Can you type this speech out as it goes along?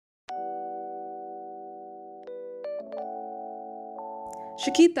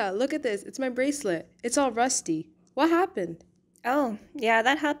Shakita, look at this. It's my bracelet. It's all rusty. What happened? Oh, yeah,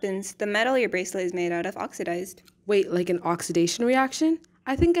 that happens. The metal your bracelet is made out of oxidized. Wait, like an oxidation reaction?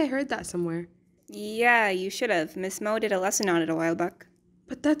 I think I heard that somewhere. Yeah, you should have. Miss Mo did a lesson on it a while back.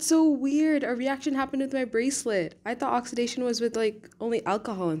 But that's so weird. A reaction happened with my bracelet. I thought oxidation was with only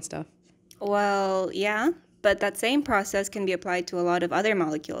alcohol and stuff. Well, yeah, but that same process can be applied to a lot of other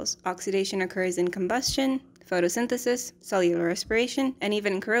molecules. Oxidation occurs in combustion, photosynthesis, cellular respiration, and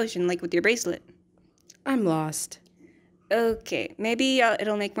even corrosion, like with your bracelet. I'm lost. Okay, maybe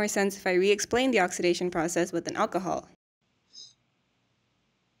it'll make more sense if I re-explain the oxidation process with an alcohol.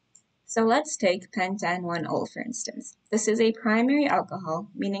 So let's take pentan 1-ol for instance. This is a primary alcohol,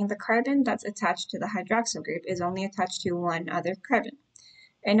 meaning the carbon that's attached to the hydroxyl group is only attached to one other carbon.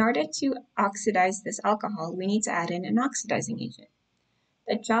 In order to oxidize this alcohol, we need to add in an oxidizing agent.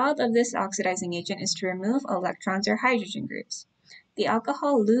 The job of this oxidizing agent is to remove electrons or hydrogen groups. The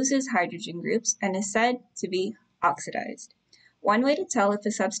alcohol loses hydrogen groups and is said to be oxidized. One way to tell if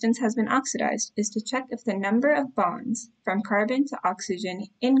a substance has been oxidized is to check if the number of bonds from carbon to oxygen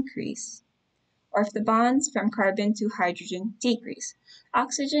increase, or if the bonds from carbon to hydrogen decrease.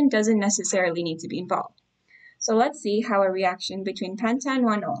 Oxygen doesn't necessarily need to be involved. So let's see how a reaction between pentan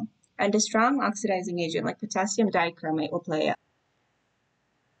 1-ol and a strong oxidizing agent like potassium dichromate will play out.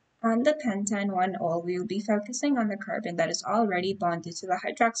 On the pentan 1-ol, we will be focusing on the carbon that is already bonded to the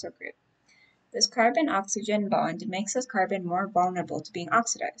hydroxyl group. This carbon-oxygen bond makes this carbon more vulnerable to being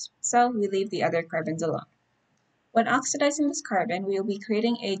oxidized, so we leave the other carbons alone. When oxidizing this carbon, we will be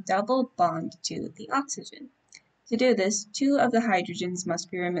creating a double bond to the oxygen. To do this, two of the hydrogens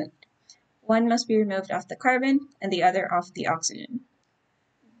must be removed. One must be removed off the carbon and the other off the oxygen.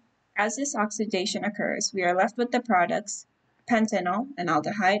 As this oxidation occurs, we are left with the products pentanol, an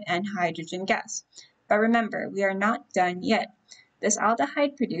aldehyde, and hydrogen gas. But remember, we are not done yet. This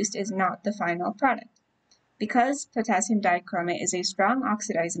aldehyde produced is not the final product. Because potassium dichromate is a strong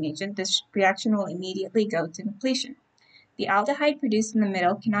oxidizing agent, this reaction will immediately go to completion. The aldehyde produced in the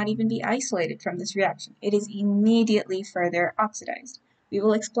middle cannot even be isolated from this reaction. It is immediately further oxidized. We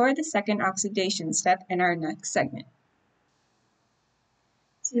will explore the second oxidation step in our next segment.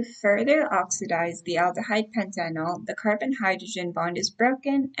 To further oxidize the aldehyde pentanol, the carbon-hydrogen bond is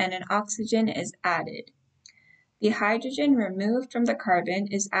broken and an oxygen is added. The hydrogen removed from the carbon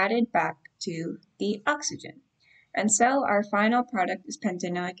is added back to the oxygen. And so our final product is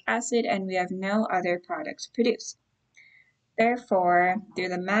pentanoic acid, and we have no other products produced. Therefore, through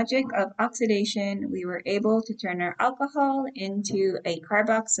the magic of oxidation, we were able to turn our alcohol into a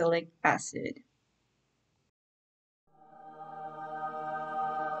carboxylic acid.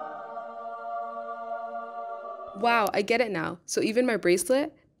 Wow, I get it now. So even my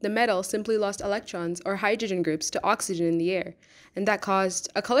bracelet, the metal simply lost electrons or hydrogen groups to oxygen in the air, and that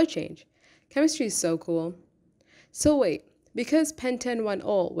caused a color change. Chemistry is so cool. So wait, because pentan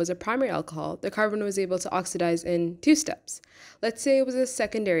 1-ol was a primary alcohol, the carbon was able to oxidize in two steps. Let's say it was a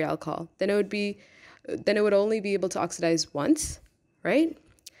secondary alcohol, then it would only be able to oxidize once, right?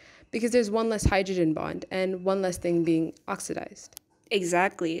 Because there's one less hydrogen bond and one less thing being oxidized.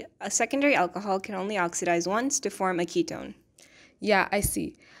 Exactly. A secondary alcohol can only oxidize once to form a ketone. Yeah, I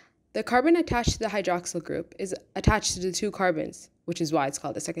see. The carbon attached to the hydroxyl group is attached to the two carbons, which is why it's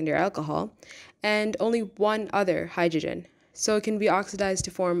called a secondary alcohol, and only one other hydrogen. So it can be oxidized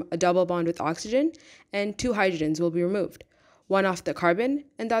to form a double bond with oxygen, and two hydrogens will be removed, one off the carbon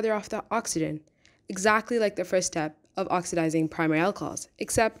and the other off the oxygen, exactly like the first step of oxidizing primary alcohols,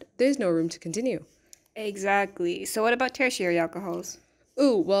 except there's no room to continue. Exactly. So what about tertiary alcohols?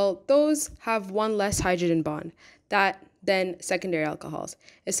 Ooh, well, those have one less hydrogen bond than secondary alcohols.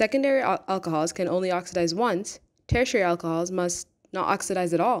 If secondary alcohols can only oxidize once, tertiary alcohols must not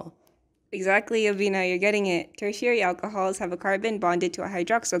oxidize at all. Exactly, Avina, you're getting it. Tertiary alcohols have a carbon bonded to a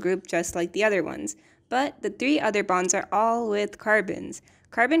hydroxyl group just like the other ones. But the three other bonds are all with carbons.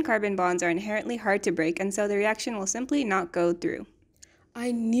 Carbon-carbon bonds are inherently hard to break, and so the reaction will simply not go through.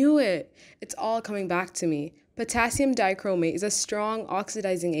 I knew it. It's all coming back to me. Potassium dichromate is a strong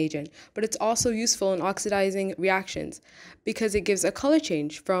oxidizing agent, but it's also useful in oxidizing reactions because it gives a color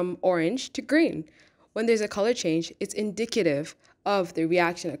change from orange to green. When there's a color change, it's indicative of the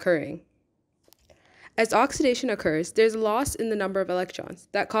reaction occurring. As oxidation occurs, there's a loss in the number of electrons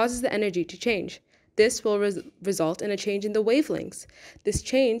that causes the energy to change. This will result in a change in the wavelengths. This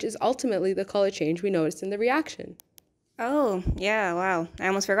change is ultimately the color change we noticed in the reaction. Oh, yeah, wow. I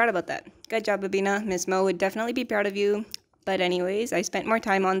almost forgot about that. Good job, Babina. Miss Mo would definitely be proud of you. But anyways, I spent more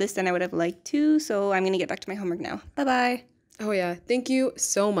time on this than I would have liked to, so I'm going to get back to my homework now. Bye-bye. Oh yeah, thank you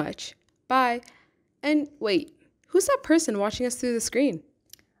so much. Bye. And wait, who's that person watching us through the screen?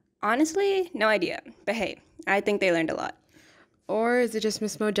 Honestly, no idea. But hey, I think they learned a lot. Or is it just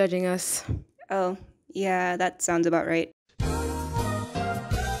Miss Mo judging us? Oh, yeah, that sounds about right.